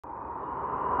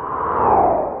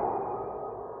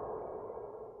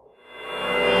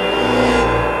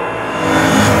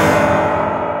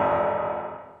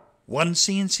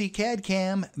OneCNC CAD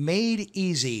CAM Made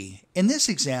easy. In this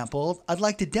example, I'd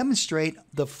like to demonstrate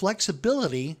the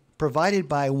flexibility provided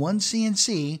by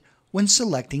OneCNC when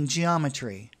selecting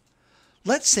geometry.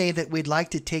 Let's say that we'd like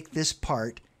to take this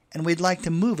part and we'd like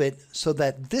to move it so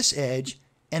that this edge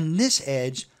and this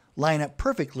edge line up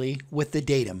perfectly with the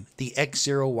datum, the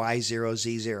X0, Y0,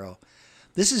 Z0.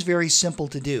 This is very simple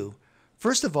to do.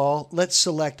 First of all, let's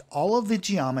select all of the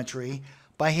geometry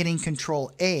by hitting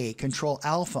Control A, Control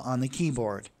Alpha on the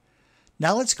keyboard.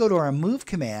 Now let's go to our Move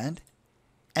command,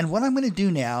 and what I'm going to do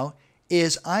now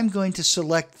is I'm going to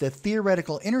select the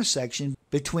theoretical intersection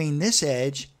between this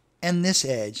edge and this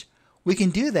edge. We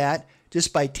can do that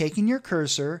just by taking your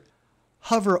cursor,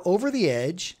 hover over the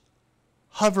edge,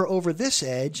 hover over this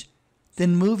edge,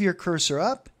 then move your cursor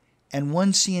up, and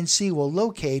OneCNC will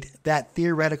locate that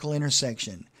theoretical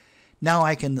intersection. Now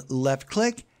I can left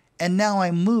click, and now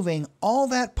I'm moving all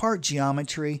that part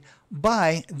geometry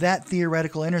by that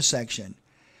theoretical intersection.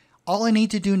 All I need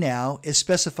to do now is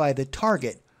specify the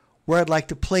target where I'd like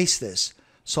to place this.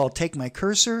 So I'll take my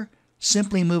cursor,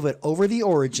 simply move it over the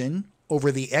origin,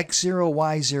 over the X0,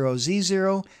 Y0,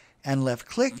 Z0, and left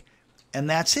click, and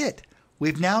that's it.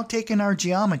 We've now taken our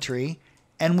geometry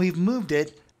and we've moved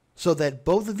it so that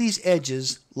both of these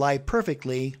edges lie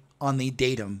perfectly on the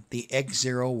datum, the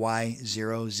X0, Y0,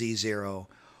 Z0.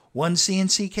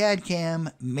 OneCNC CAD CAM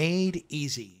Made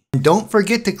easy. And don't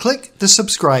forget to click the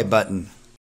subscribe button.